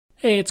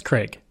Hey, it's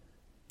Craig.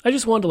 I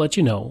just wanted to let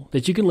you know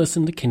that you can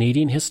listen to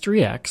Canadian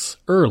History X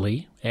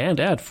early and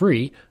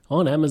ad-free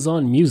on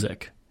Amazon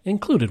Music,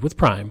 included with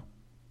Prime.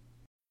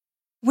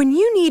 When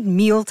you need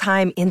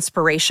mealtime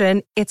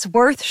inspiration, it's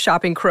worth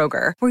shopping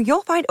Kroger, where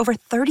you'll find over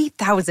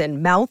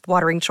 30,000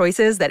 mouth-watering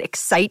choices that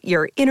excite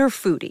your inner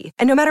foodie.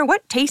 And no matter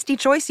what tasty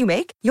choice you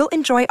make, you'll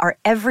enjoy our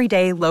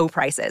everyday low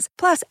prices,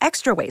 plus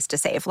extra ways to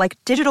save, like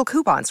digital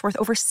coupons worth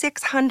over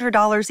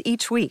 $600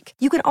 each week.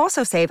 You can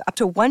also save up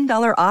to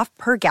 $1 off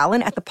per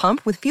gallon at the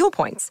pump with fuel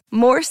points.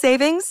 More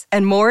savings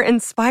and more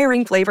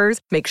inspiring flavors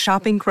make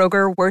shopping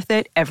Kroger worth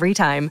it every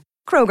time.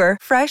 Kroger,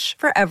 fresh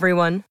for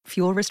everyone.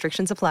 Fuel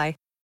restrictions apply.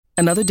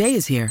 Another day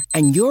is here,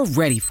 and you're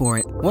ready for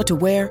it. What to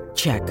wear?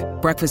 Check.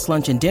 Breakfast,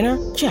 lunch, and dinner?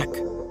 Check.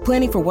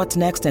 Planning for what's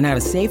next and how to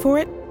save for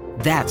it?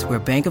 That's where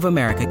Bank of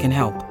America can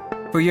help.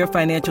 For your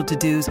financial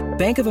to-dos,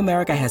 Bank of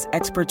America has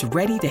experts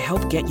ready to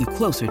help get you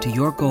closer to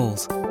your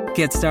goals.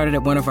 Get started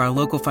at one of our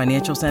local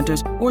financial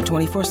centers or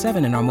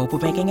 24/7 in our mobile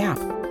banking app.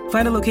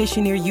 Find a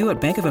location near you at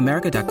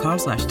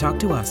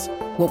bankofamerica.com/talktous.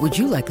 What would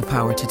you like the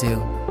power to do?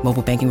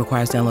 Mobile banking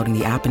requires downloading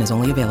the app and is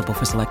only available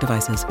for select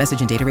devices.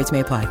 Message and data rates may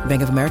apply.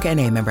 Bank of America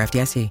N.A., member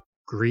FDIC.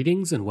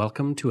 Greetings and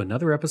welcome to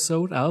another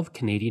episode of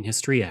Canadian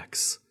History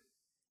X.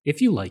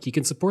 If you like, you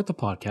can support the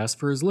podcast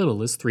for as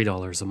little as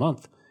 $3 a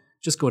month.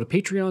 Just go to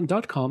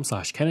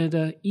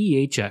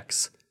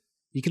patreon.com/CanadaEHX.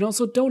 You can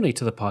also donate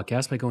to the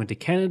podcast by going to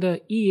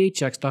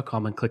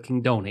CanadaEHX.com and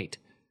clicking donate.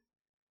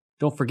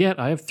 Don't forget,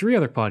 I have 3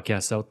 other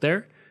podcasts out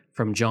there,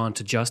 From John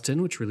to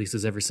Justin, which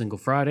releases every single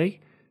Friday,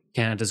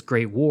 Canada's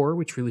Great War,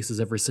 which releases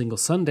every single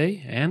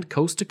Sunday, and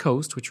Coast to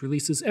Coast, which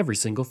releases every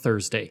single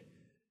Thursday.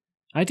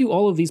 I do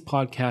all of these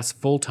podcasts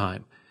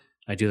full-time.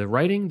 I do the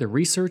writing, the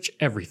research,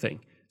 everything,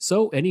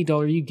 so any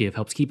dollar you give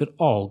helps keep it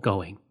all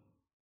going.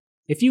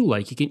 If you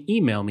like, you can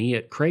email me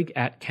at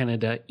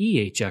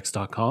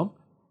craig@canadaehx.com.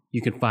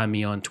 You can find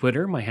me on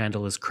Twitter. My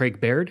handle is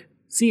Craig Baird,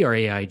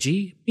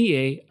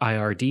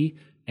 CraigBaird,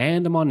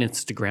 and I'm on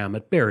Instagram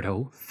at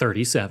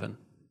Bairdo37.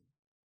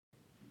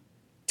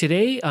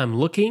 Today, I'm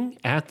looking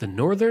at the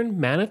northern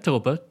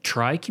Manitoba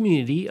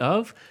tri-community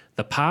of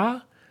the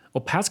Pas,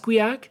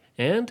 Opaskwayak,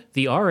 and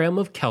the RM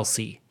of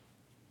Kelsey.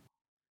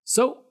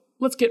 So,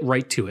 let's get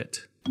right to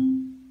it.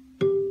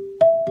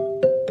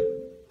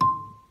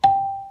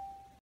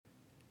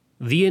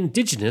 The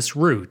Indigenous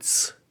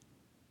Roots.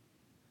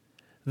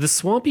 The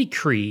Swampy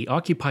Cree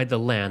occupied the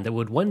land that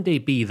would one day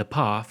be the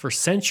Pas for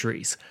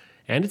centuries,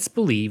 and it's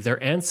believed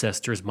their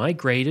ancestors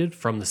migrated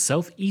from the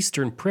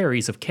southeastern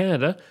prairies of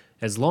Canada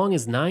as long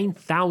as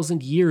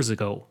 9,000 years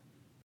ago.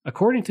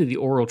 According to the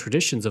oral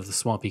traditions of the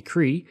Swampy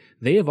Cree,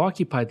 they have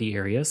occupied the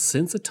area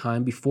since a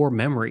time before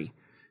memory.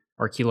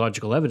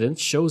 Archaeological evidence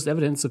shows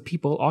evidence of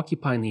people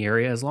occupying the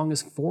area as long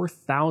as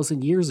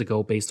 4,000 years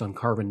ago based on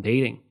carbon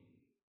dating.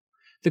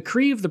 The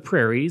Cree of the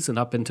prairies and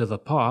up into the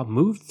Pas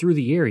moved through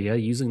the area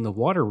using the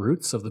water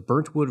routes of the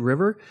Burntwood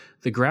River,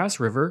 the Grass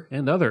River,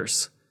 and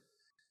others.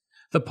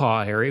 The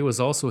Pas area was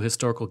also a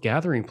historical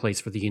gathering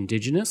place for the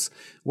Indigenous,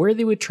 where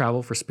they would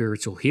travel for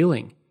spiritual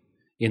healing.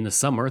 In the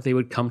summer, they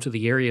would come to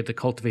the area to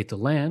cultivate the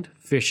land,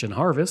 fish, and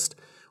harvest,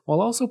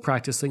 while also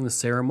practicing the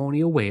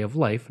ceremonial way of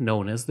life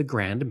known as the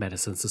Grand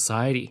Medicine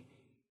Society.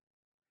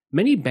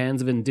 Many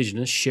bands of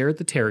Indigenous shared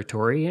the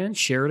territory and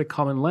shared a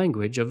common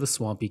language of the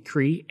Swampy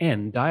Cree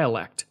and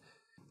dialect.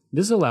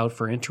 This allowed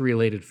for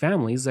interrelated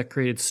families that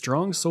created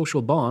strong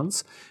social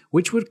bonds,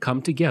 which would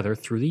come together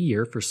through the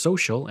year for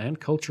social and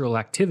cultural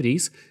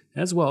activities,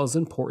 as well as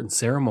important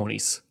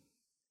ceremonies.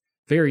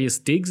 Various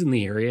digs in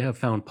the area have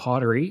found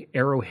pottery,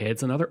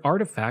 arrowheads, and other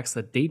artifacts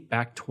that date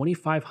back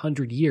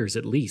 2,500 years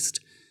at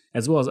least,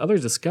 as well as other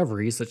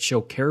discoveries that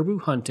show caribou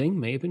hunting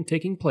may have been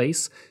taking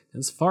place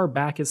as far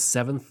back as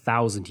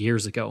 7,000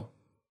 years ago.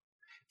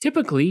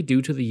 Typically,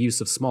 due to the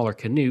use of smaller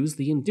canoes,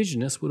 the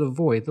Indigenous would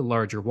avoid the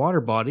larger water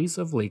bodies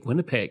of Lake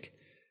Winnipeg.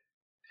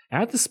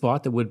 At the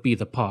spot that would be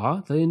the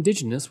Pas, the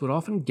Indigenous would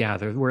often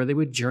gather where they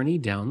would journey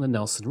down the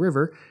Nelson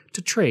River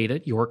to trade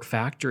at York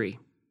Factory.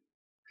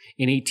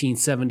 In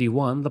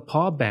 1871, the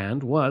Pas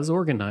Band was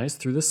organized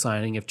through the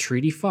signing of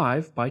Treaty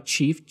 5 by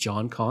Chief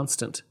John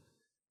Constant.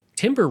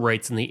 Timber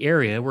rights in the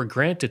area were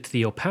granted to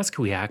the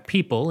Opaskwayak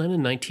people, and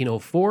in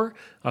 1904,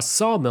 a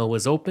sawmill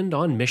was opened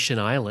on Mission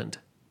Island.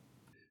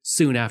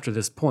 Soon after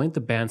this point,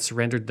 the band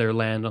surrendered their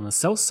land on the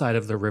south side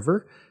of the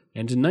river,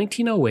 and in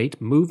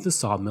 1908 moved the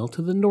sawmill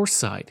to the north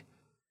side.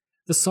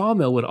 The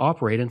sawmill would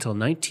operate until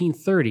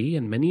 1930,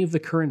 and many of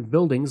the current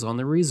buildings on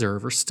the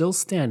reserve are still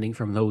standing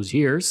from those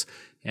years,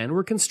 and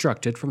were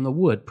constructed from the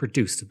wood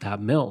produced at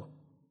that mill.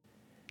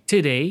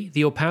 Today,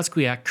 the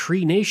Opaskwayak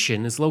Cree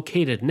Nation is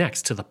located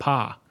next to the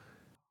Pas.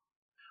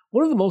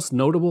 One of the most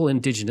notable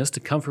Indigenous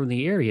to come from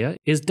the area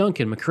is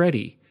Duncan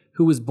McCready,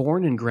 who was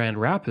born in Grand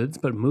Rapids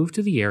but moved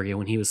to the area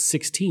when he was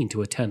 16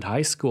 to attend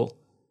high school.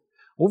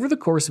 Over the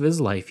course of his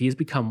life, he has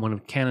become one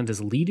of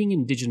Canada's leading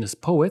Indigenous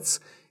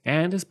poets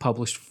and has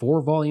published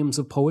 4 volumes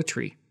of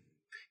poetry.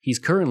 He's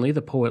currently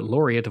the Poet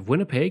Laureate of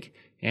Winnipeg,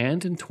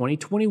 and in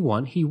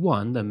 2021 he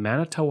won the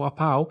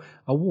Manitawapau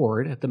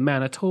Award at the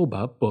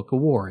Manitoba Book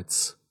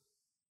Awards.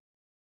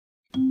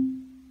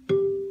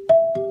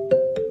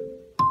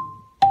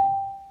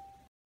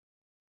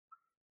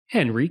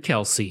 Henry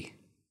Kelsey.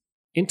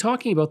 In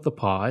talking about the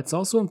Pas, it's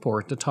also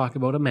important to talk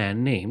about a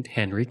man named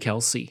Henry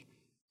Kelsey.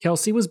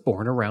 Kelsey was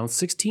born around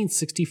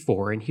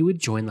 1664 and he would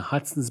join the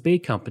Hudson's Bay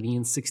Company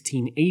in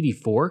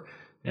 1684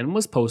 and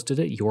was posted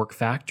at York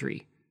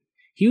Factory.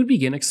 He would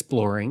begin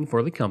exploring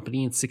for the company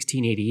in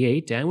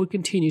 1688 and would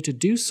continue to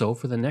do so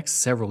for the next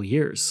several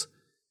years.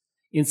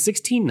 In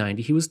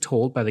 1690, he was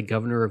told by the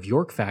governor of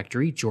York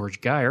Factory, George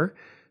Geyer,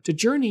 to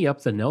journey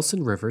up the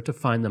Nelson River to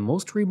find the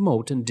most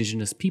remote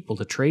indigenous people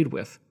to trade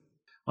with.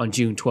 On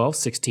June 12,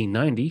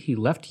 1690, he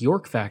left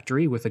York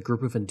Factory with a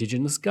group of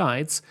indigenous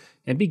guides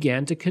and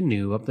began to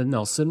canoe up the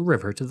Nelson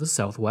River to the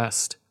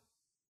southwest.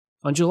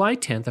 On July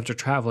 10th, after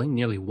traveling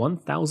nearly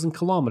 1,000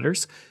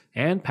 kilometers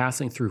and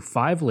passing through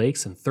 5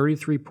 lakes and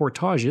 33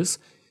 portages,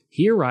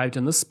 he arrived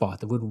in the spot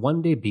that would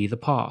one day be the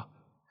Pas.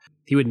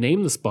 He would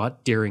name the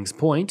spot Deering's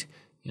Point,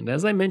 and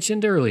as I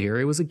mentioned earlier,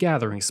 it was a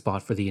gathering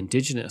spot for the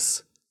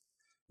indigenous.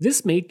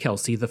 This made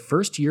Kelsey the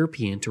first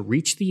European to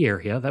reach the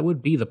area that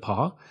would be the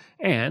Pas,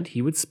 and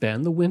he would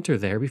spend the winter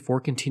there before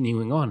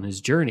continuing on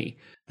his journey.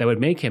 That would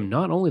make him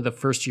not only the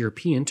first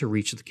European to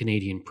reach the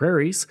Canadian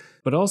prairies,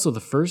 but also the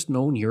first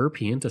known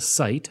European to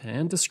sight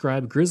and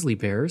describe grizzly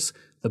bears,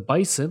 the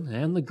bison,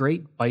 and the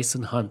great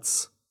bison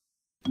hunts.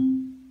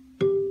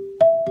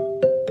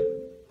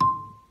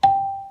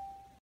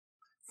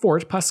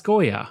 Fort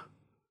Pascoya.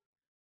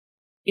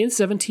 In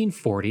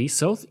 1740,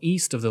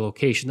 southeast of the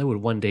location that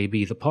would one day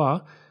be the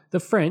Pas,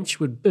 the French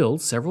would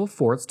build several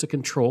forts to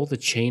control the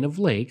chain of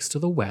lakes to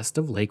the west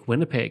of Lake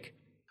Winnipeg.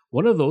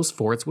 One of those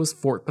forts was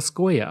Fort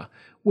Pascoya,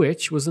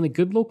 which was in a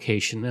good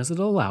location as it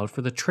allowed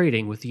for the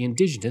trading with the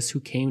indigenous who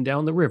came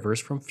down the rivers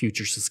from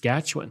future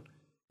Saskatchewan.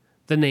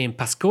 The name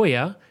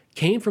Pascoya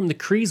came from the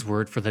Cree's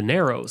word for the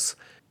Narrows,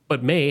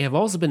 but may have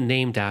also been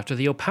named after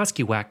the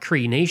Opaskwayak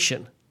Cree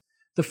Nation.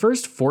 The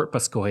first Fort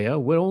Pascoya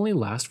would only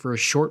last for a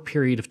short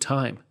period of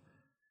time.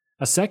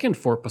 A second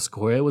Fort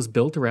Pascoya was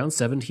built around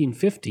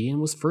 1750 and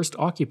was first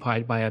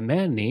occupied by a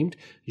man named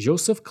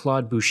Joseph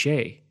Claude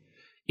Boucher.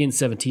 In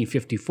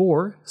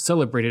 1754,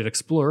 celebrated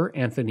explorer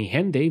Anthony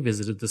Henday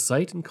visited the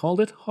site and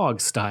called it Hog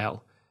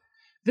Style.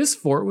 This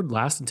fort would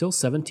last until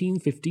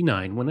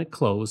 1759 when it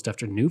closed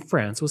after New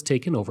France was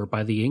taken over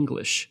by the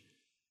English.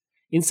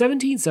 In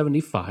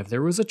 1775,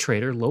 there was a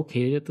trader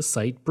located at the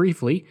site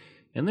briefly,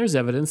 and there's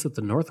evidence that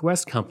the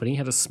Northwest Company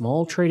had a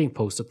small trading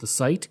post at the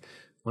site,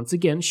 once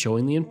again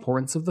showing the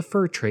importance of the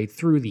fur trade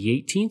through the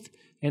 18th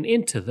and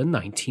into the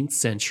 19th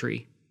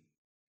century.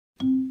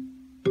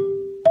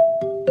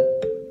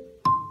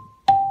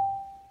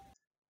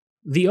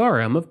 The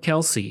RM of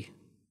Kelsey.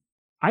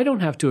 I don't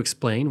have to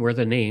explain where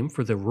the name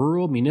for the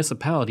rural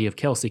municipality of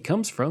Kelsey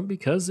comes from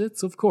because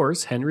it's, of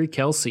course, Henry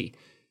Kelsey.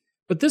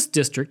 But this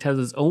district has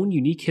its own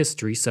unique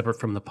history separate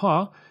from the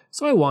Pas,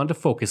 so I wanted to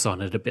focus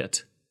on it a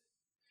bit.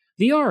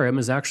 The RM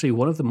is actually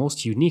one of the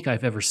most unique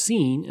I've ever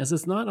seen, as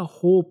it's not a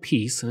whole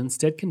piece and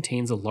instead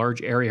contains a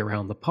large area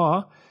around the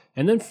Pas,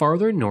 and then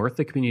farther north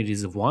the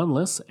communities of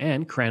Wanlis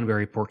and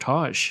Cranberry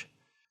Portage.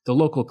 The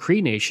local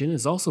Cree Nation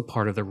is also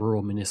part of the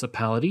rural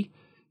municipality,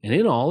 and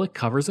in all it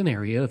covers an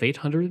area of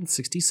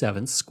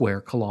 867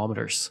 square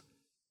kilometers.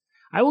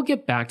 I will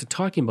get back to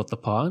talking about the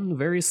Pas and the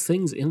various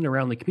things in and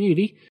around the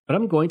community, but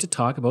I'm going to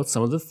talk about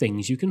some of the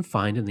things you can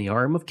find in the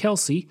RM of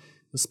Kelsey,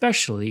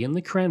 especially in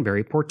the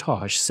Cranberry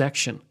Portage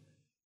section.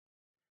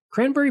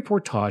 Cranberry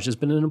Portage has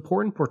been an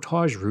important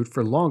portage route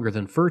for longer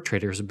than fur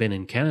traders have been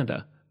in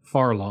Canada,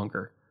 far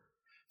longer.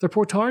 The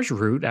portage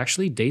route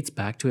actually dates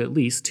back to at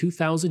least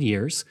 2,000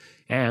 years,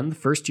 and the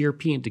first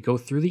European to go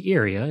through the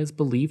area is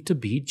believed to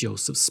be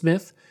Joseph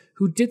Smith,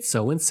 who did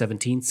so in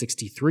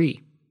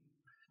 1763.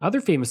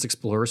 Other famous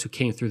explorers who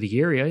came through the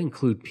area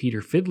include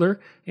Peter Fiddler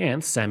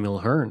and Samuel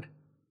Hearne.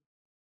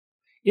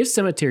 If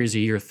cemeteries are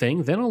your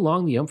thing, then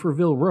along the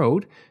Umferville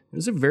Road,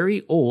 there's a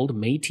very old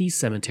Métis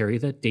cemetery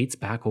that dates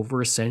back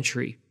over a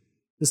century.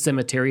 The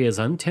cemetery is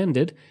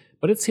untended,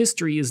 but its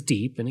history is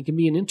deep and it can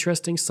be an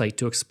interesting site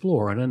to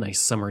explore on a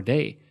nice summer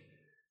day.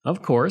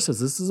 Of course, as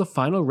this is a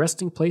final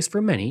resting place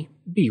for many,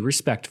 be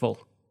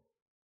respectful.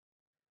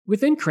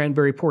 Within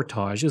Cranberry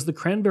Portage is the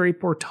Cranberry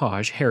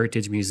Portage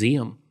Heritage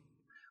Museum.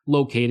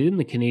 Located in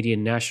the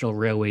Canadian National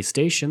Railway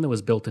station that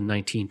was built in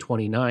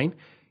 1929,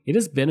 it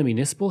has been a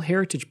municipal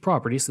heritage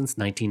property since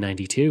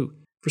 1992.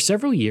 For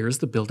several years,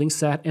 the building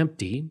sat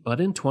empty, but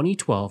in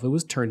 2012 it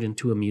was turned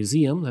into a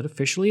museum that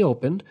officially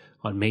opened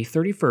on May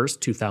 31,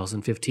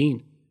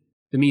 2015.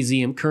 The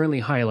museum currently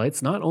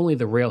highlights not only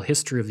the rail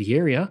history of the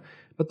area,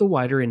 but the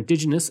wider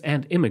Indigenous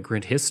and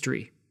immigrant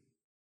history.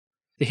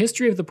 The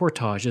history of the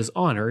portage is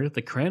honored at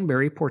the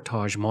Cranberry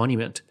Portage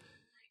Monument.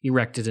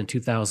 Erected in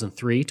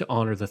 2003 to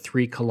honor the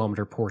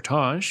 3-kilometer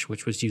portage,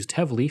 which was used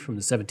heavily from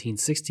the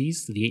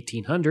 1760s to the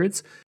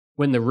 1800s,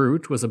 when the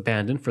route was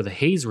abandoned for the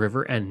Hayes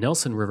River and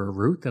Nelson River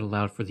route that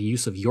allowed for the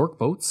use of York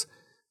boats,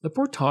 the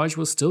portage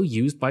was still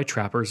used by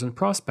trappers and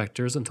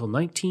prospectors until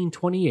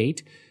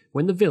 1928,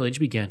 when the village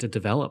began to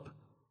develop.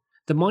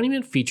 The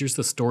monument features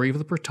the story of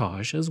the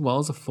portage as well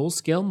as a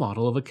full-scale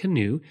model of a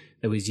canoe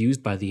that was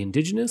used by the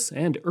indigenous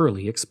and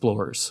early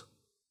explorers.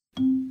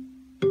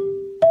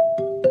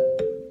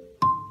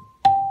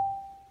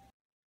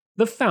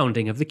 The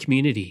founding of the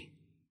community.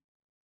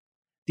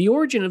 The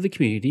origin of the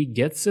community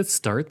gets its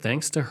start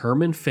thanks to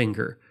Herman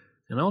Finger,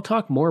 and I'll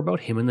talk more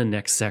about him in the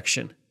next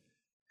section.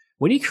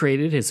 When he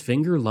created his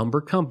Finger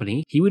Lumber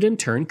Company, he would in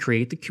turn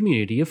create the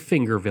community of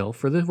Fingerville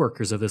for the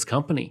workers of his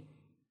company.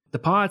 The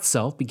Pas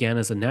itself began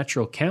as a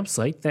natural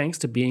campsite thanks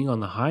to being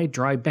on the high,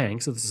 dry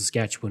banks of the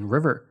Saskatchewan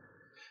River.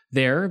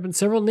 There have been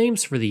several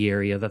names for the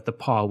area that the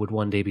Pas would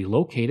one day be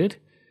located.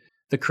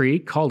 The Cree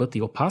called it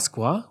the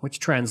Opaskwa, which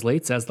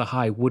translates as the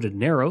High Wooded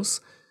Narrows,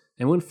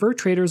 and when fur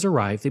traders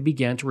arrived, they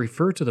began to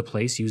refer to the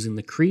place using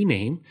the Cree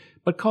name,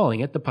 but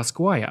calling it the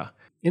Pasquaya,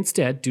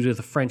 instead due to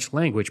the French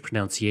language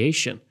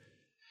pronunciation.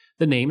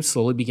 The name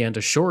slowly began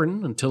to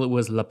shorten until it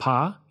was Le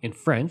Pas in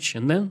French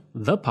and then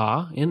The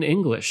Pas in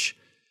English.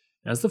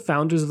 As the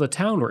founders of the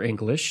town were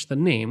English, the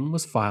name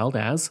was filed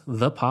as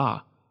The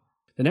Pas.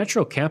 The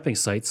natural camping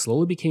site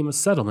slowly became a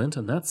settlement,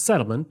 and that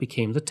settlement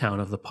became the town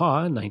of The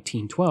Pas in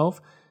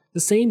 1912, the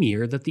same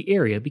year that the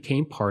area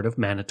became part of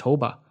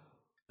Manitoba.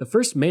 The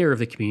first mayor of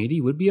the community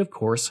would be, of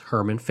course,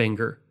 Herman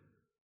Finger.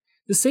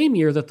 The same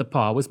year that The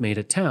Pas was made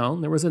a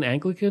town, there was an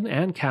Anglican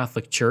and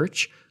Catholic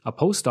church, a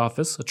post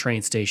office, a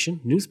train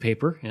station,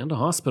 newspaper, and a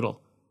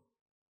hospital.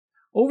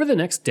 Over the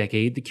next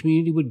decade, the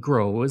community would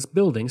grow as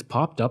buildings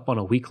popped up on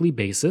a weekly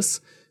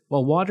basis,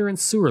 while water and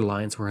sewer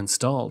lines were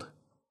installed.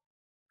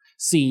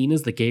 Seen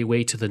as the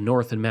gateway to the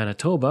north in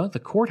Manitoba, the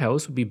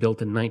courthouse would be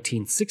built in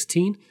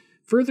 1916,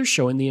 further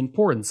showing the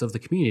importance of the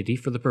community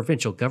for the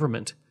provincial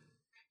government.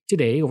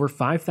 Today, over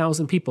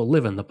 5,000 people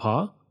live in The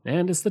Pas,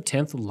 and is the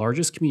 10th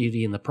largest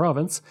community in the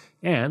province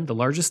and the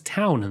largest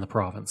town in the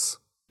province.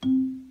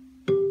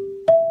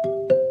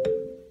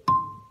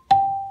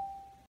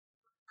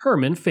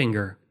 Herman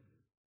Finger.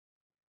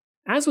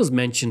 As was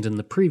mentioned in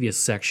the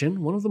previous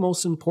section, one of the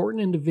most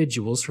important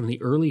individuals from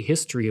the early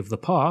history of The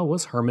Pas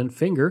was Herman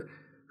Finger,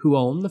 who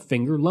owned the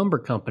Finger Lumber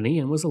Company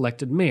and was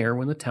elected mayor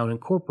when the town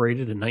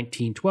incorporated in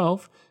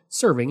 1912,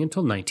 serving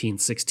until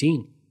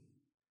 1916.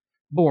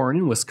 Born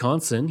in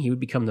Wisconsin, he would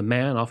become the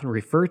man often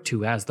referred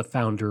to as the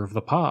founder of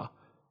The Pas.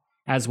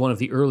 As one of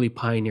the early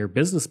pioneer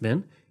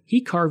businessmen, he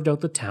carved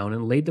out the town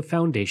and laid the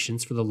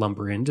foundations for the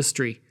lumber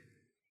industry.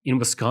 In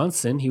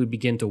Wisconsin, he would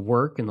begin to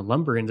work in the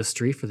lumber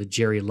industry for the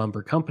Jerry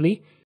Lumber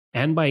Company,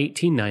 and by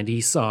 1890 he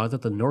saw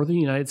that the northern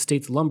United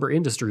States lumber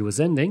industry was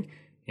ending,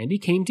 and he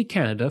came to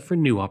Canada for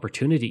new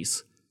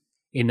opportunities.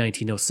 In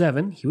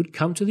 1907, he would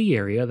come to the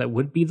area that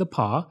would be The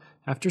Pas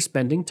after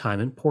spending time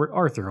in Port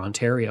Arthur,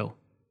 Ontario.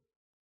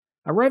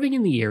 Arriving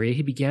in the area,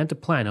 he began to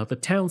plan out the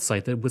town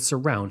site that would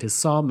surround his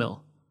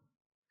sawmill.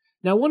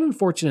 Now, one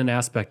unfortunate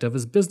aspect of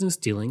his business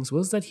dealings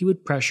was that he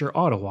would pressure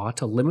Ottawa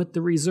to limit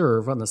the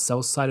reserve on the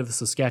south side of the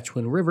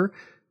Saskatchewan River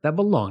that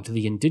belonged to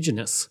the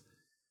Indigenous.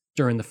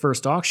 During the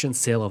first auction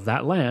sale of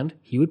that land,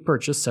 he would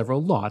purchase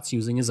several lots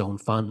using his own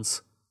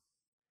funds.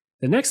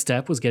 The next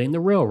step was getting the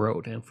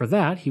railroad, and for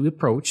that he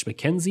approached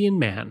Mackenzie and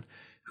Mann,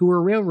 who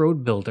were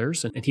railroad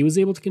builders, and he was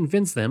able to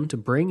convince them to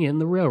bring in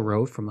the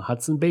railroad from the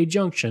Hudson Bay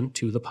Junction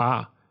to The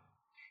Pas.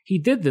 He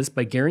did this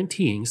by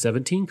guaranteeing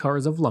 17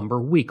 cars of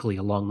lumber weekly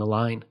along the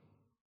line.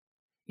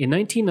 In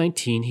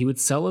 1919, he would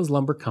sell his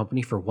lumber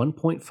company for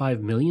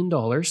 $1.5 million,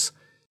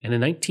 and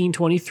in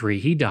 1923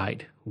 he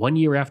died, 1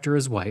 year after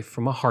his wife,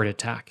 from a heart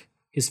attack.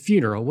 His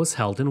funeral was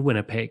held in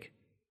Winnipeg.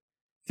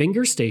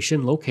 Finger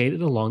Station,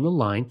 located along the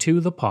line to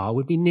The Pas,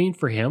 would be named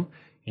for him,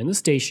 and the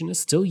station is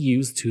still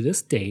used to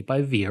this day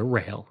by Via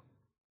Rail.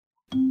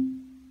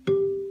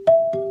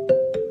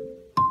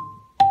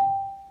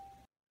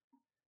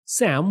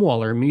 Sam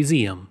Waller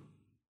Museum.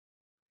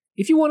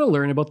 If you want to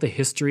learn about the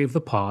history of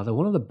The Pas, then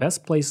one of the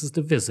best places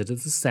to visit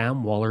is the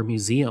Sam Waller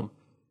Museum.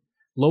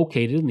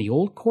 Located in the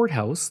old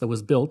courthouse that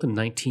was built in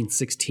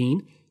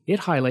 1916, it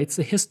highlights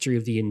the history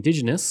of the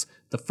Indigenous,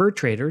 the fur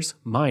traders,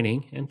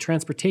 mining, and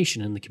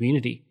transportation in the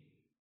community.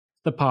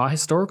 The Pas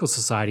Historical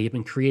Society had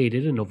been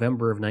created in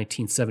November of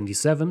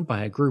 1977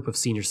 by a group of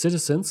senior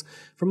citizens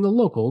from the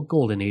local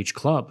Golden Age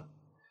Club.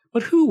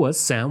 But who was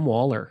Sam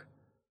Waller?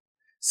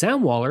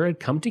 Sam Waller had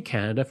come to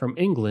Canada from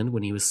England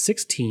when he was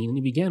 16 and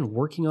he began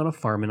working on a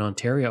farm in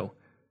Ontario.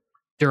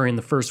 During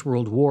the First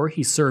World War,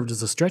 he served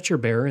as a stretcher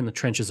bearer in the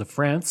trenches of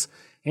France,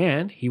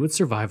 and he would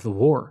survive the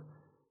war.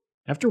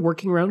 After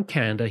working around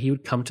Canada, he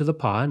would come to The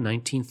Pas in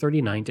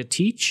 1939 to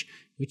teach,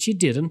 which he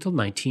did until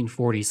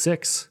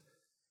 1946.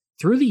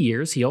 Through the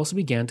years, he also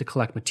began to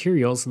collect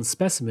materials and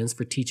specimens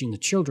for teaching the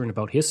children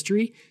about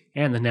history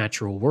and the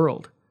natural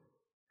world.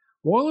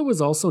 Waller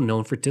was also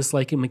known for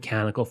disliking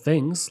mechanical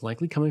things,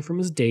 likely coming from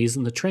his days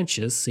in the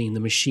trenches seeing the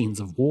machines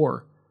of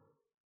war.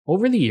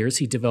 Over the years,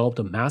 he developed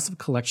a massive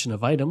collection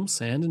of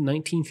items, and in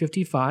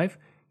 1955,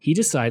 he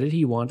decided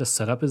he wanted to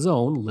set up his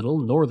own little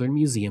northern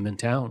museum in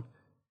town.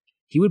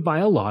 He would buy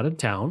a lot in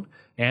town,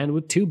 and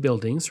with 2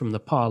 buildings from the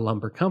Pas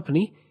Lumber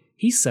Company,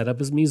 he set up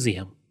his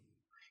museum.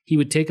 He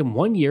would take him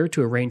 1 year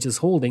to arrange his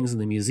holdings in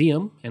the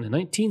museum, and in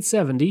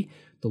 1970,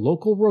 the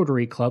local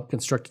Rotary Club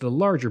constructed a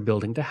larger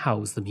building to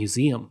house the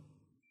museum.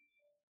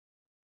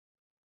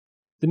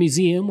 The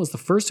museum was the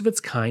first of its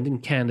kind in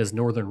Canada's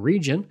northern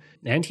region,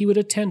 and he would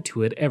attend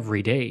to it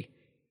every day.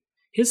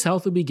 His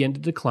health would begin to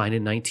decline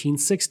in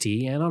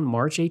 1960, and on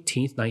March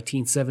 18,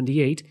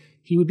 1978,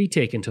 he would be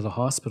taken to the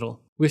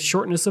hospital, with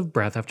shortness of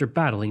breath after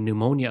battling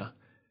pneumonia.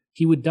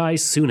 He would die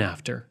soon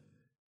after.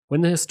 When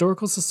the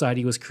Historical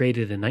Society was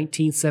created in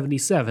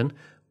 1977,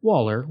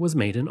 Waller was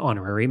made an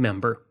honorary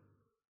member.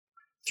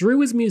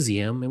 Through his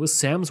museum, it was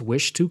Sam's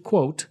wish to,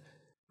 quote,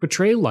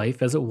 portray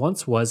life as it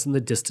once was in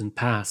the distant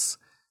past,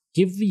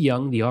 give the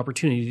young the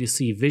opportunity to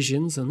see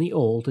visions and the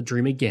old to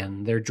dream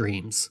again their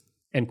dreams,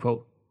 end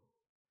quote.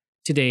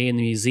 Today, in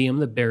the museum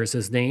that bears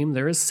his name,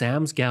 there is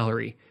Sam's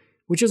Gallery,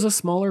 which is a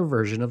smaller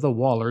version of the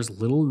Waller's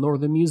Little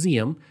Northern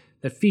Museum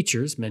that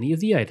features many of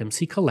the items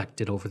he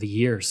collected over the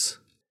years.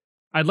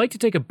 I'd like to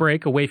take a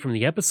break away from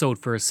the episode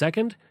for a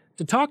second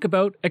to talk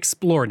about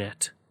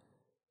ExploreNet.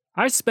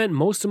 I've spent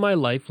most of my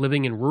life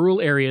living in rural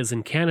areas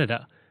in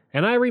Canada,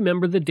 and I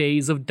remember the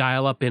days of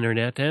dial-up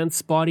internet and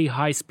spotty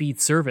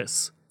high-speed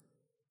service.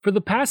 For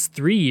the past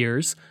 3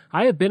 years,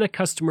 I have been a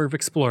customer of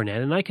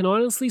ExploreNet, and I can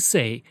honestly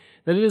say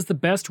that it is the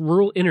best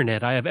rural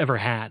internet I have ever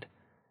had.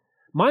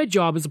 My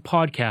job as a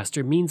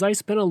podcaster means I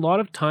spend a lot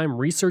of time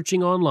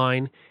researching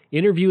online,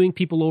 interviewing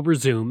people over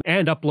Zoom,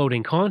 and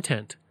uploading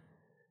content.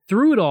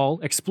 Through it all,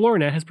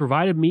 ExploreNet has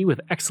provided me with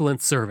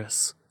excellent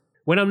service.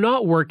 When I'm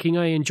not working,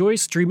 I enjoy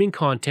streaming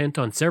content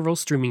on several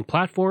streaming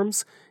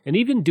platforms, and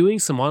even doing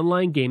some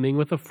online gaming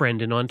with a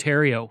friend in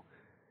Ontario.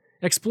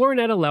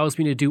 ExploreNet allows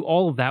me to do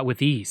all of that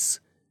with ease.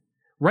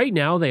 Right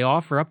now, they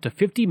offer up to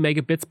 50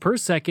 megabits per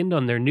second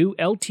on their new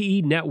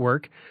LTE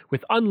network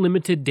with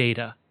unlimited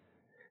data.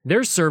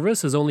 Their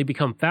service has only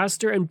become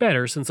faster and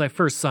better since I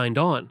first signed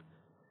on.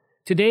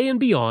 Today and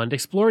beyond,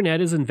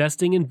 ExploreNet is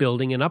investing in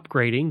building and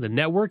upgrading the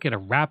network at a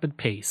rapid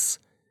pace.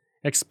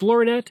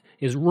 ExploreNet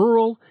is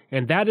rural,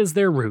 and that is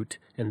their route,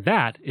 and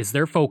that is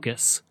their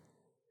focus.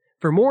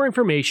 For more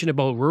information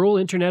about rural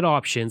internet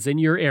options in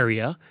your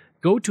area,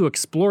 go to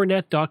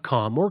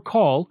explorenet.com or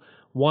call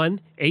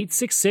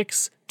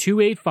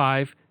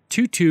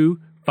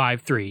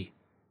 1-866-285-2253.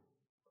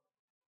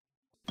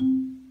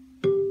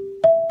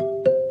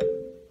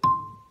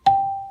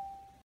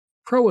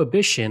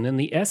 Prohibition and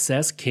the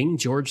SS King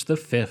George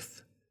V.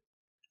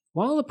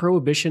 While the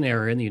Prohibition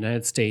era in the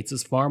United States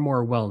is far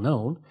more well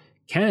known,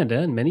 Canada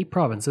and many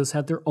provinces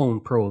had their own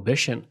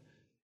prohibition.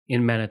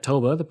 In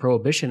Manitoba, the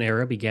Prohibition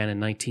era began in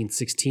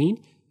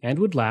 1916 and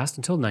would last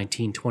until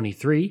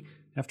 1923,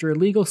 after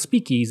illegal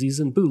speakeasies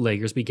and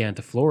bootleggers began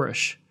to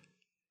flourish.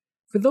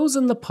 For those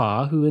in the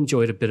PA who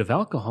enjoyed a bit of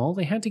alcohol,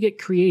 they had to get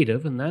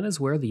creative, and that is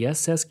where the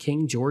SS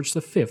King George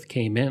V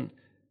came in.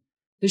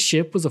 This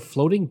ship was a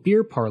floating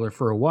beer parlor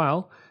for a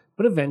while,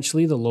 but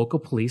eventually the local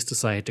police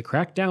decided to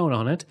crack down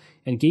on it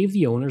and gave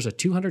the owners a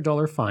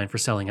 $200 fine for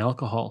selling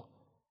alcohol.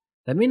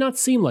 That may not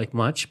seem like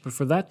much, but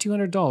for that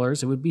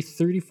 $200 it would be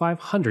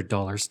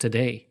 $3,500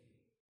 today.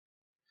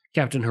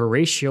 Captain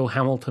Horatio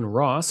Hamilton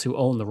Ross, who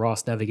owned the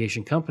Ross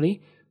Navigation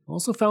Company,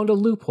 also found a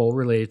loophole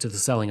related to the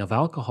selling of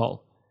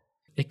alcohol.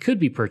 It could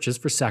be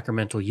purchased for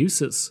sacramental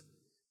uses,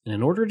 and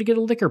in order to get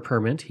a liquor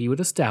permit, he would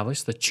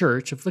establish the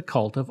Church of the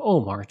Cult of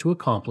Omar to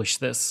accomplish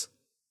this.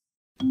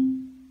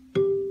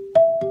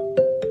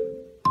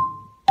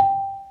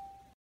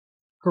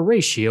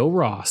 Horatio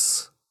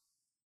Ross.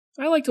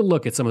 I like to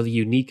look at some of the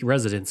unique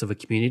residents of a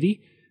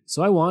community,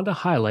 so I wanted to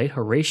highlight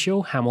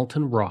Horatio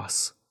Hamilton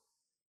Ross.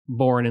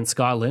 Born in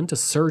Scotland to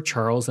Sir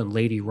Charles and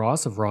Lady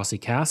Ross of Rossy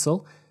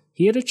Castle,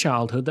 he had a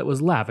childhood that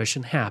was lavish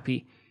and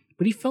happy,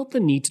 but he felt the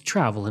need to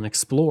travel and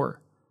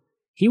explore.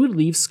 He would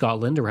leave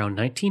Scotland around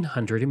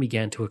 1900 and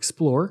began to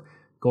explore,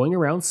 going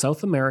around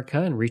South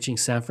America and reaching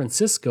San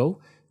Francisco,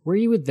 where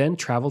he would then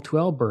travel to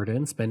Alberta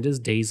and spend his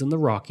days in the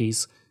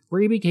Rockies,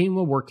 where he became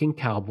a working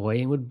cowboy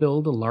and would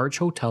build a large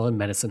hotel in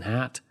Medicine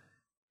Hat.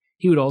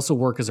 He would also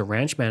work as a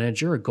ranch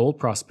manager, a gold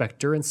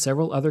prospector, and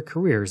several other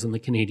careers in the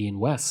Canadian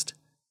West.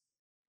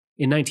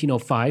 In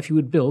 1905, he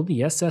would build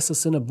the SS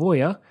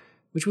Assiniboia,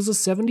 which was a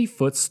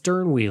 70-foot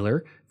stern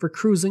wheeler for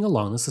cruising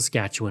along the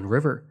Saskatchewan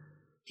River.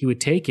 He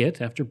would take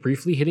it after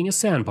briefly hitting a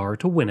sandbar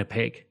to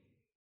Winnipeg.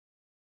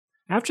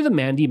 After the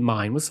Mandy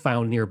mine was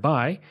found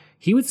nearby,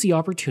 he would see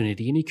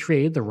opportunity and he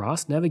created the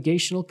Ross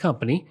Navigational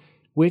Company,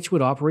 which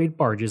would operate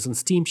barges and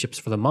steamships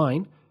for the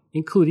mine,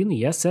 including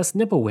the SS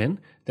Nipawin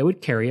that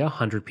would carry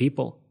 100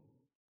 people.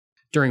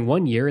 During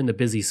 1 year in the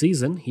busy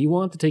season, he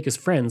wanted to take his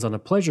friends on a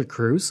pleasure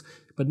cruise,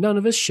 but none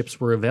of his ships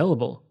were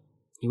available.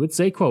 He would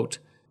say, quote,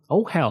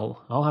 "Oh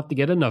hell, I'll have to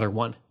get another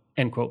one,"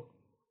 end quote.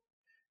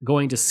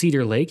 Going to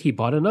Cedar Lake, he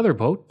bought another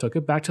boat, took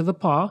it back to the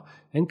PA,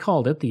 and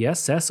called it the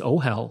SS Oh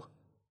Hell.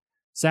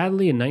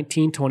 Sadly, in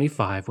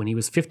 1925, when he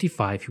was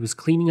 55, he was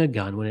cleaning a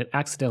gun when it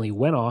accidentally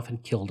went off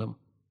and killed him.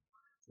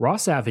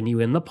 Ross Avenue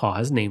in the PA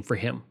is named for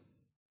him.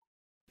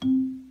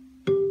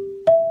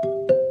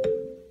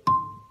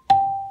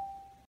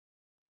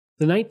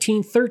 The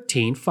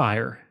 1913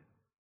 fire.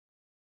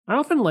 I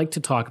often like to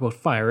talk about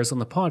fires on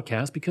the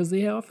podcast because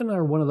they often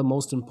are one of the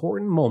most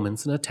important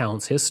moments in a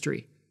town's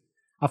history.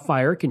 A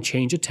fire can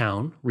change a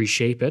town,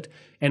 reshape it,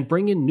 and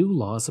bring in new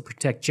laws that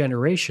protect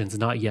generations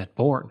not yet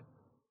born.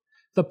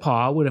 The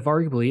Pas would have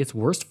arguably its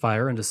worst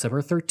fire on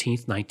December 13,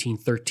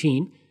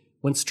 1913,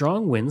 when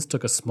strong winds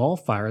took a small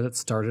fire that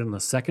started on the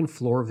second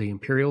floor of the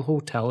Imperial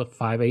Hotel at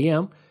 5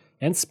 a.m.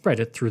 and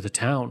spread it through the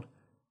town.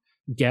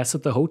 Guests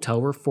at the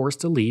hotel were forced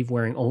to leave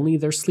wearing only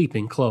their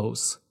sleeping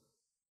clothes.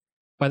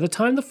 By the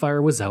time the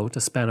fire was out, a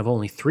span of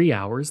only 3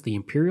 hours, the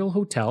Imperial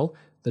Hotel,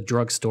 the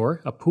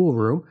drugstore, a pool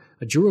room,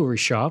 a jewelry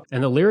shop,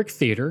 and the Lyric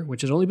Theatre,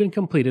 which had only been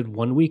completed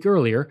 1 week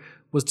earlier,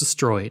 was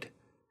destroyed.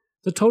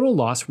 The total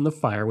loss from the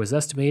fire was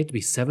estimated to be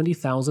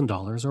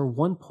 $70,000 or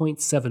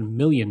 $1.7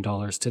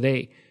 million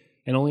today,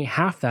 and only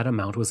half that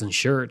amount was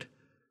insured.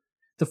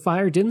 The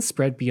fire didn't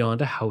spread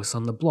beyond a house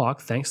on the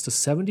block thanks to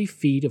 70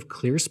 feet of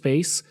clear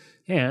space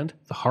and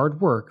the hard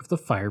work of the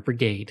fire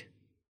brigade.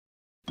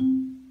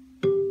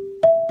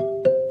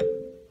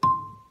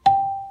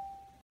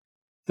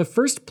 The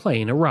first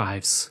plane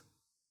arrives.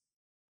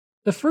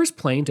 The first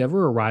plane to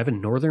ever arrive in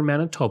northern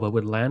Manitoba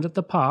would land at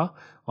the Pas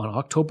on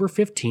October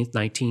 15,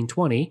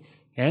 1920,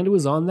 and it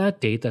was on that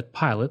date that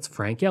pilots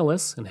Frank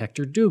Ellis and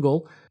Hector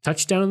Dougal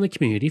touched down in the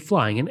community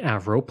flying an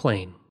Avro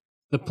plane.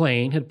 The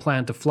plane had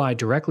planned to fly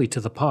directly to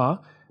the Pas,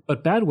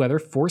 but bad weather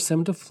forced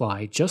them to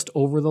fly just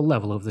over the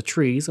level of the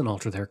trees and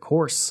alter their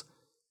course.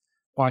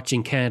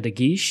 Watching Canada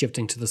geese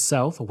shifting to the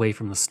south away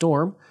from the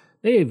storm,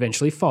 they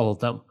eventually followed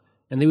them,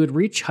 and they would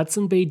reach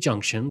Hudson Bay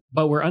Junction,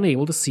 but were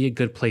unable to see a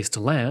good place to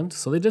land,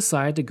 so they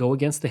decided to go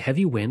against the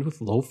heavy wind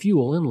with low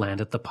fuel and land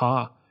at the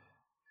Pas.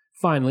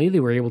 Finally, they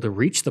were able to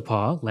reach the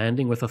Pas,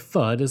 landing with a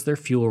thud as their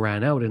fuel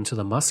ran out into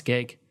the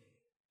muskeg.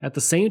 At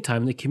the same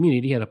time, the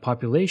community had a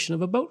population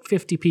of about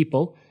 50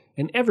 people,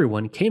 and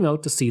everyone came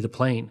out to see the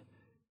plane.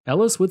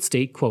 Ellis would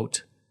state,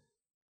 quote,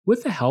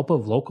 "With the help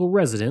of local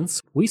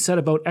residents, we set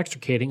about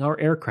extricating our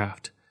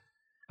aircraft.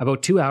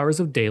 About 2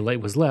 hours of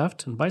daylight was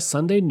left, and by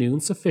Sunday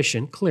noon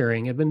sufficient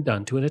clearing had been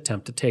done to an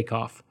attempt to take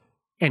off."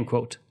 End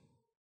quote.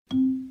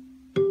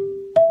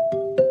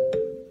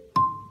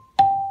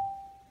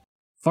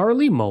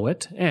 Farley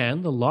Mowat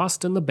and the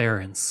Lost in the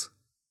Barrens.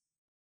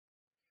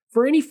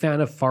 For any fan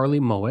of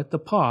Farley Mowat, the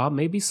Pas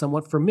may be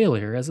somewhat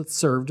familiar as it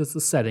served as the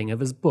setting of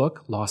his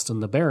book Lost in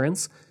the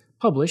Barrens,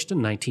 published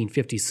in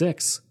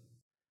 1956.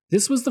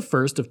 This was the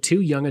first of 2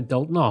 young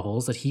adult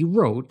novels that he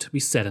wrote to be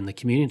set in the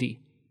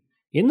community.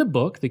 In the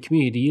book, the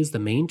community is the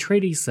main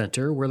trading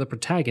center where the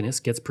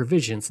protagonist gets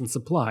provisions and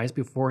supplies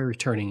before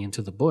returning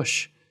into the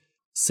bush.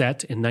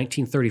 Set in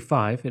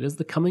 1935, it is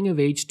the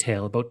coming-of-age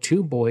tale about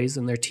 2 boys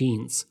in their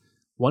teens.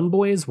 One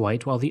boy is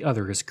white while the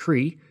other is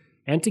Cree,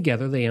 and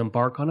together they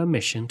embark on a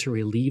mission to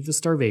relieve the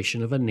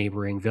starvation of a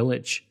neighboring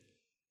village.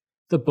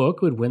 The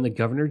book would win the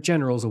Governor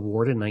General's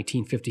Award in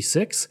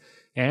 1956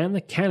 and the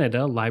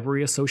Canada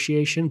Library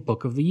Association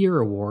Book of the Year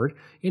Award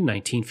in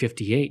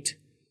 1958.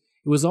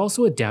 It was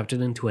also adapted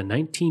into a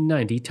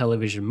 1990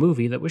 television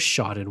movie that was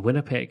shot in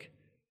Winnipeg.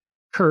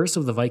 Curse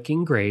of the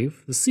Viking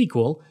Grave, the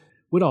sequel,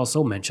 would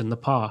also mention the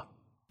Pas.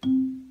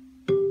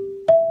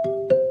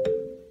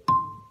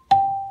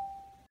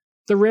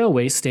 The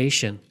railway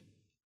station.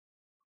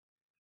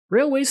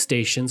 Railway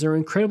stations are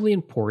incredibly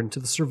important to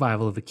the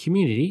survival of a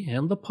community,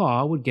 and the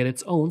Pas would get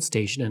its own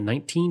station in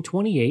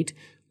 1928,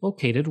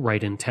 located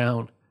right in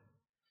town.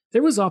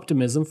 There was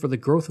optimism for the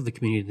growth of the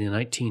community in the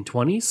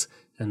 1920s,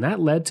 and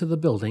that led to the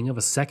building of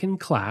a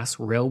second-class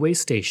railway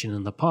station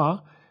in the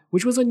Pas,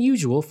 which was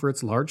unusual for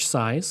its large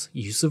size,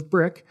 use of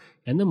brick,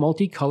 and the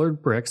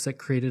multicolored bricks that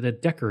created a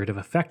decorative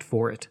effect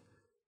for it.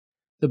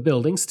 The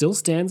building still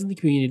stands in the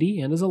community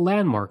and is a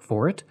landmark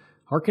for it,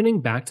 harkening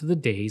back to the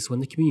days when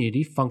the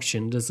community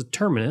functioned as a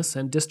terminus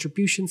and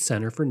distribution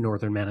center for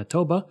northern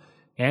Manitoba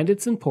and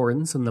its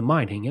importance in the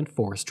mining and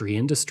forestry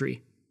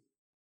industry.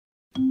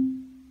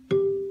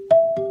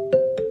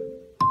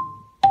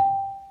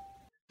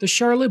 The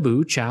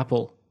Charleboux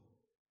Chapel.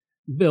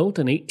 Built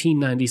in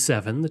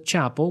 1897, the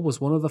chapel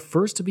was one of the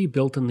first to be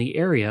built in the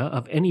area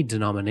of any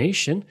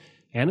denomination,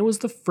 and it was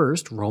the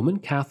first Roman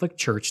Catholic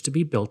church to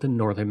be built in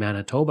northern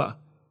Manitoba.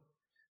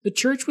 The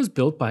church was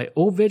built by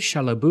Ovid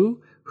Charleboux,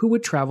 who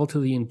would travel to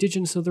the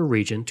indigenous of the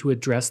region to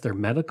address their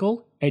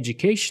medical,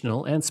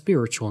 educational, and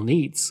spiritual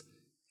needs.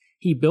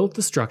 He built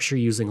the structure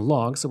using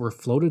logs that were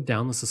floated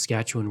down the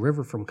Saskatchewan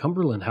River from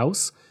Cumberland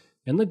House,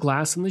 and the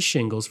glass and the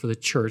shingles for the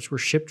church were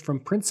shipped from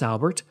Prince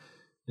Albert,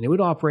 and it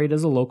would operate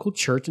as a local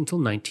church until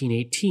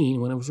 1918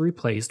 when it was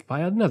replaced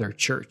by another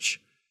church.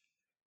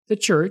 The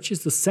church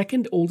is the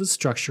second oldest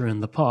structure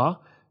in the Pas,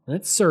 and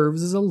it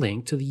serves as a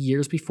link to the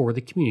years before the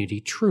community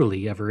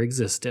truly ever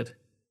existed.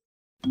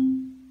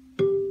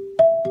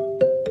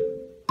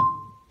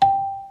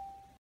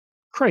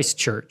 Christ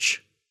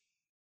Church.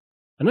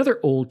 Another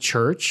old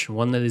church,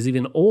 one that is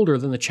even older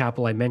than the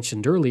chapel I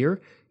mentioned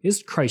earlier,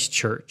 is Christ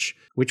Church,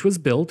 which was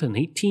built in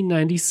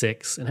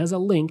 1896 and has a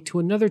link to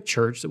another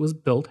church that was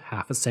built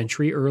half a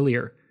century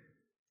earlier.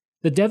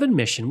 The Devon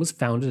Mission was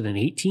founded in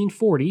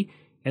 1840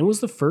 and was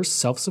the first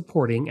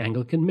self-supporting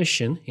Anglican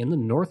mission in the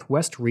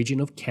northwest region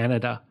of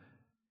Canada.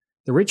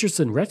 The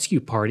Richardson Rescue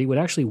Party would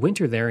actually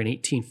winter there in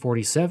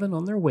 1847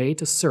 on their way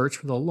to search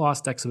for the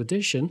lost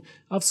expedition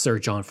of Sir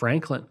John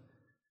Franklin.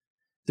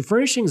 The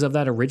furnishings of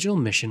that original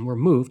mission were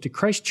moved to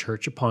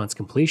Christchurch upon its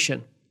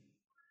completion.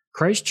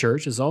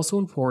 Christchurch is also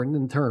important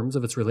in terms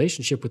of its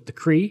relationship with the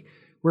Cree,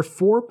 where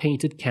 4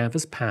 painted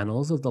canvas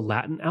panels of the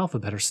Latin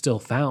alphabet are still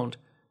found.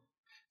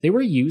 They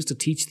were used to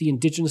teach the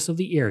indigenous of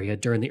the area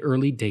during the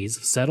early days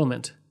of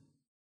settlement.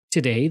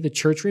 Today, the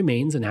church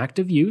remains in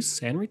active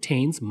use and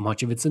retains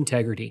much of its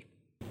integrity.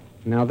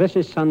 Now, this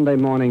is Sunday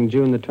morning,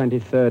 June the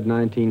 23rd,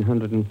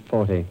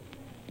 1940.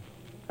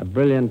 A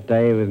brilliant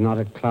day with not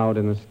a cloud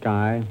in the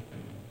sky.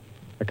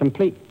 A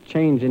complete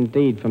change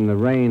indeed from the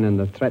rain and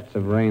the threats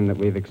of rain that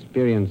we've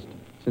experienced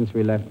since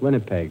we left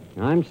Winnipeg.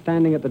 I'm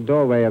standing at the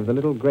doorway of the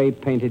little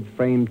grey-painted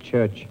frame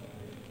church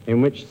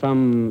in which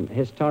some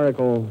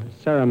historical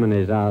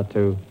ceremonies are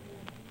to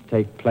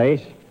take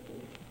place.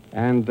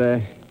 And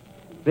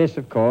this,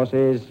 of course,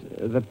 is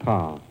the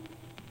Pas.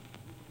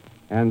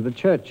 And the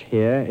church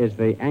here is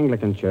the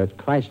Anglican Church,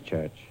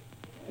 Christchurch.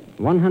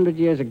 100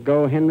 years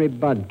ago, Henry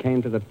Budd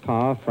came to the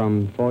Pas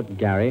from Fort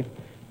Garry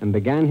and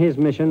began his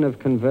mission of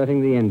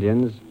converting the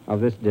Indians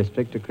of this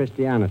district to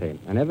Christianity.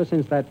 And ever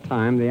since that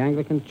time, the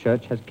Anglican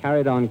Church has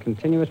carried on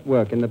continuous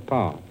work in the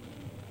Pas.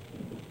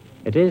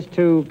 It is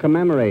to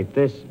commemorate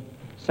this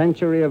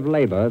century of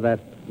labor that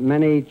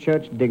many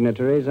church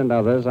dignitaries and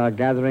others are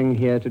gathering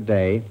here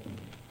today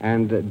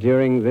and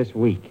during this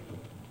week.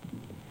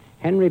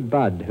 Henry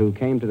Budd, who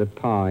came to the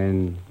Pas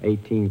in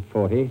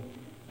 1840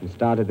 and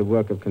started the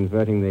work of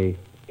converting the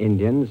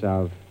Indians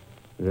of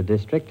the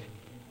district,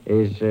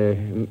 is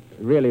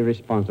really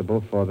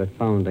responsible for the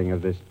founding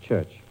of this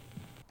church.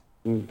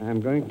 And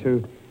I'm going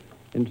to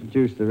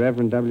introduce the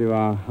Reverend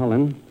W.R.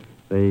 Hullen,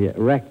 the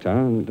rector,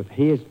 and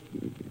he is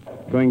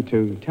going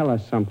to tell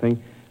us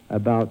something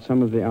about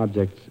some of the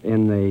objects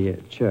in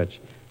the church.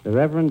 The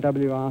Reverend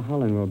W.R.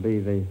 Hullen will be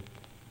the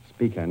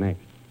speaker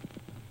next.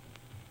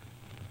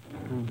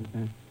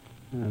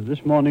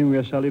 This morning we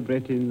are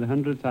celebrating the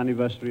 100th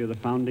anniversary of the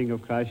founding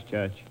of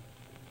Christchurch.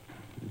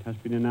 It has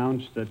been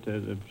announced that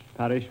the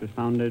parish was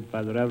founded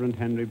by the Reverend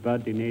Henry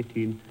Budd in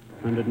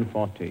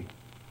 1840.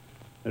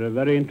 There are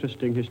very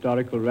interesting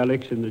historical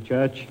relics in the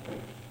church,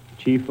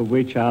 chief of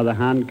which are the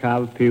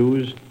hand-carved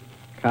pews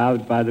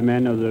carved by the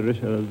men of the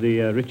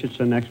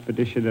Richardson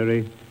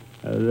Expeditionary,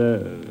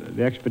 the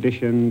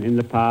expedition in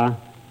the Pas,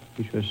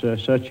 which was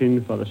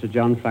searching for the Sir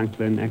John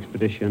Franklin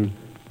expedition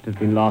that had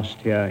been lost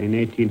here in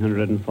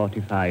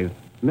 1845.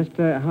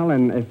 Mr.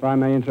 Hullen, if I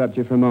may interrupt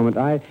you for a moment,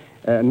 I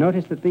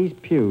noticed that these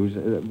pews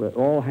were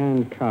all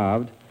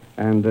hand-carved,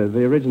 and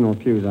the original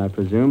pews, I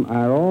presume,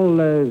 are all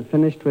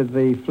finished with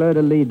the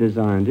fleur-de-lis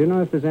design. Do you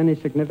know if there's any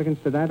significance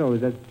to that, or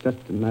is that just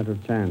a matter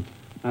of chance?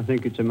 I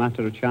think it's a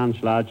matter of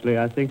chance, largely.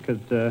 I think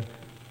that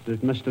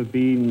it must have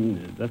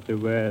been that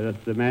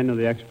the men of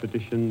the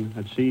expedition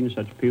had seen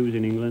such pews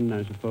in England.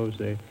 I suppose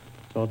they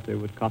thought they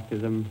would copy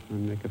them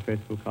and make a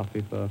faithful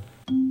copy for...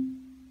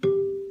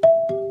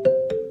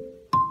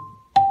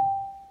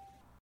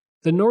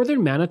 The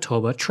Northern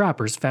Manitoba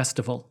Trappers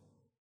Festival.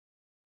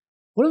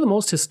 One of the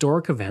most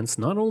historic events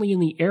not only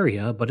in the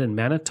area but in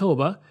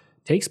Manitoba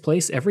takes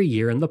place every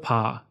year in the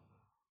Pas.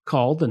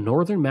 Called the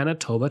Northern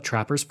Manitoba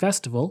Trappers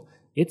Festival,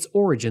 its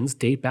origins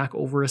date back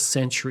over a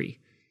century.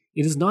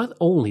 It is not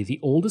only the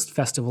oldest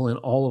festival in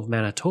all of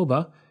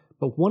Manitoba,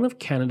 but one of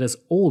Canada's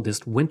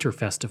oldest winter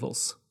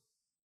festivals.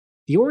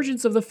 The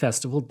origins of the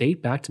festival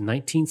date back to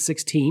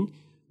 1916,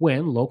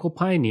 when local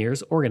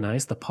pioneers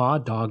organized the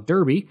Pas Dog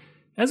Derby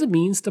as a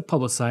means to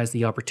publicize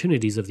the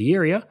opportunities of the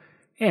area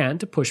and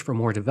to push for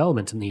more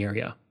development in the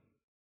area.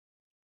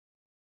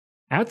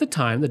 At the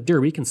time, the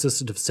Derby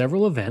consisted of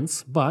several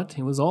events, but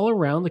it was all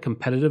around the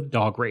competitive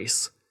dog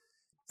race.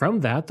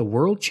 From that, the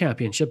World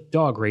Championship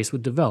dog race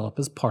would develop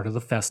as part of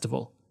the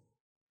festival.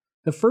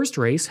 The first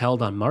race,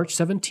 held on March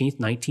 17,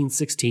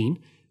 1916,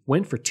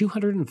 went for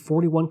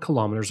 241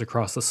 kilometers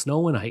across the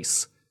snow and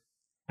ice.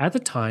 At the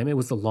time, it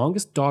was the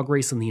longest dog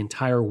race in the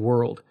entire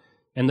world,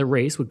 and the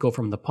race would go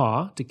from the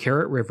Pas to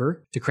Carrot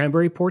River to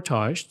Cranberry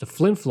Portage to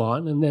Flin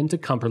Flon and then to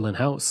Cumberland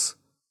House.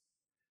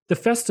 The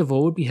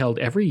festival would be held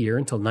every year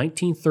until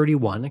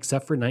 1931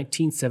 except for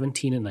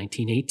 1917 and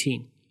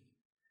 1918.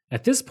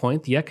 At this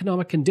point, the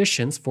economic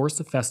conditions forced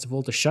the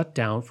festival to shut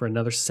down for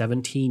another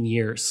 17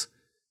 years.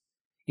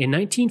 In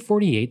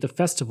 1948, the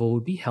festival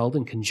would be held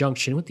in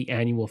conjunction with the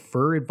annual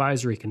Fur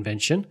Advisory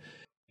Convention,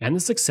 and the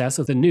success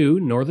of the new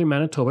Northern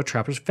Manitoba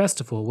Trappers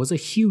Festival was a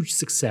huge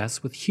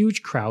success with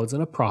huge crowds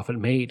and a profit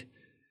made.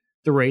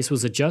 The race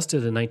was adjusted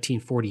in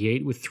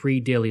 1948 with 3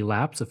 daily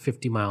laps of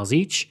 50 miles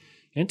each,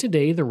 and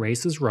today the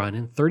race is run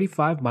in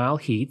 35-mile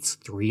heats,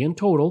 3 in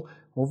total,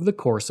 over the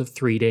course of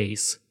 3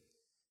 days.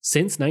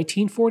 Since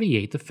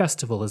 1948, the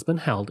festival has been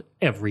held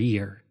every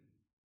year.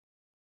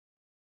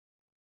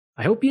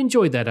 I hope you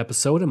enjoyed that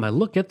episode and my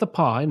look at the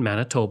Pas in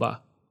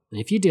Manitoba.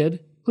 And if you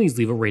did, please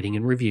leave a rating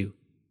and review.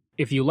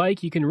 If you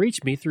like, you can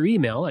reach me through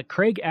email at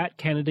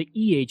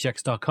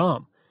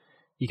craig@canadaehx.com.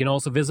 You can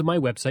also visit my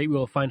website where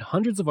you'll find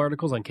hundreds of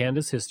articles on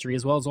Canada's history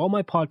as well as all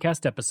my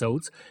podcast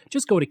episodes.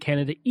 Just go to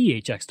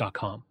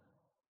CanadaEHX.com.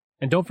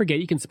 And don't forget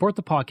you can support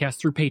the podcast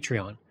through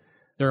Patreon.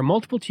 There are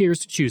multiple tiers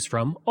to choose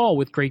from, all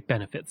with great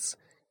benefits.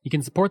 You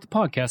can support the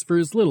podcast for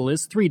as little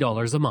as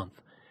 $3 a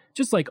month,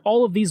 just like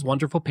all of these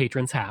wonderful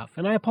patrons have,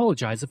 and I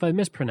apologize if I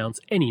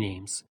mispronounce any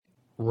names.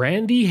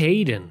 Randy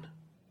Hayden,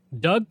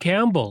 Doug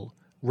Campbell,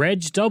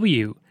 Reg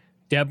W.,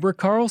 Deborah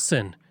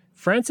Carlson,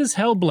 Francis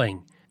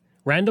Helbling,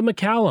 Randall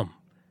McCallum,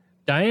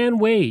 Diane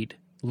Wade,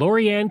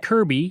 Lorianne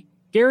Kirby,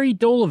 Gary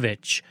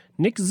Dolovich,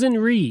 Nick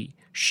Zinri,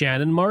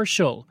 Shannon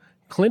Marshall,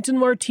 Clinton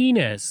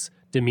Martinez,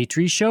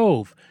 Dimitri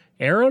Chauve,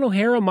 Aaron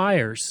O'Hara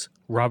Myers,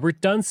 Robert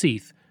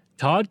Dunseith,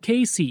 Todd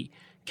Casey,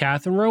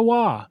 Catherine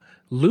Roy,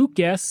 Luke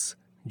S.,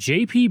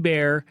 J.P.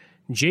 Bear,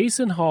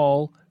 Jason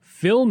Hall,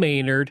 Phil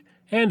Maynard,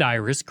 and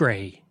Iris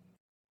Gray.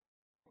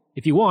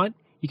 If you want,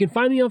 you can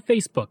find me on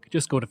Facebook.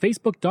 Just go to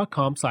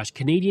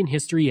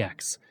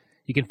facebook.com/CanadianHistoryX.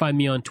 You can find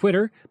me on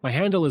Twitter. My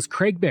handle is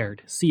Craig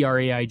Baird,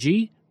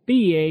 CraigBeard.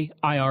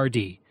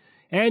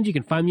 And you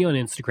can find me on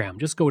Instagram.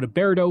 Just go to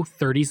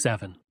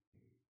Bairdo37.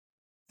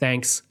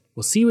 Thanks.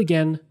 We'll see you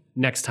again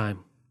next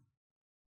time.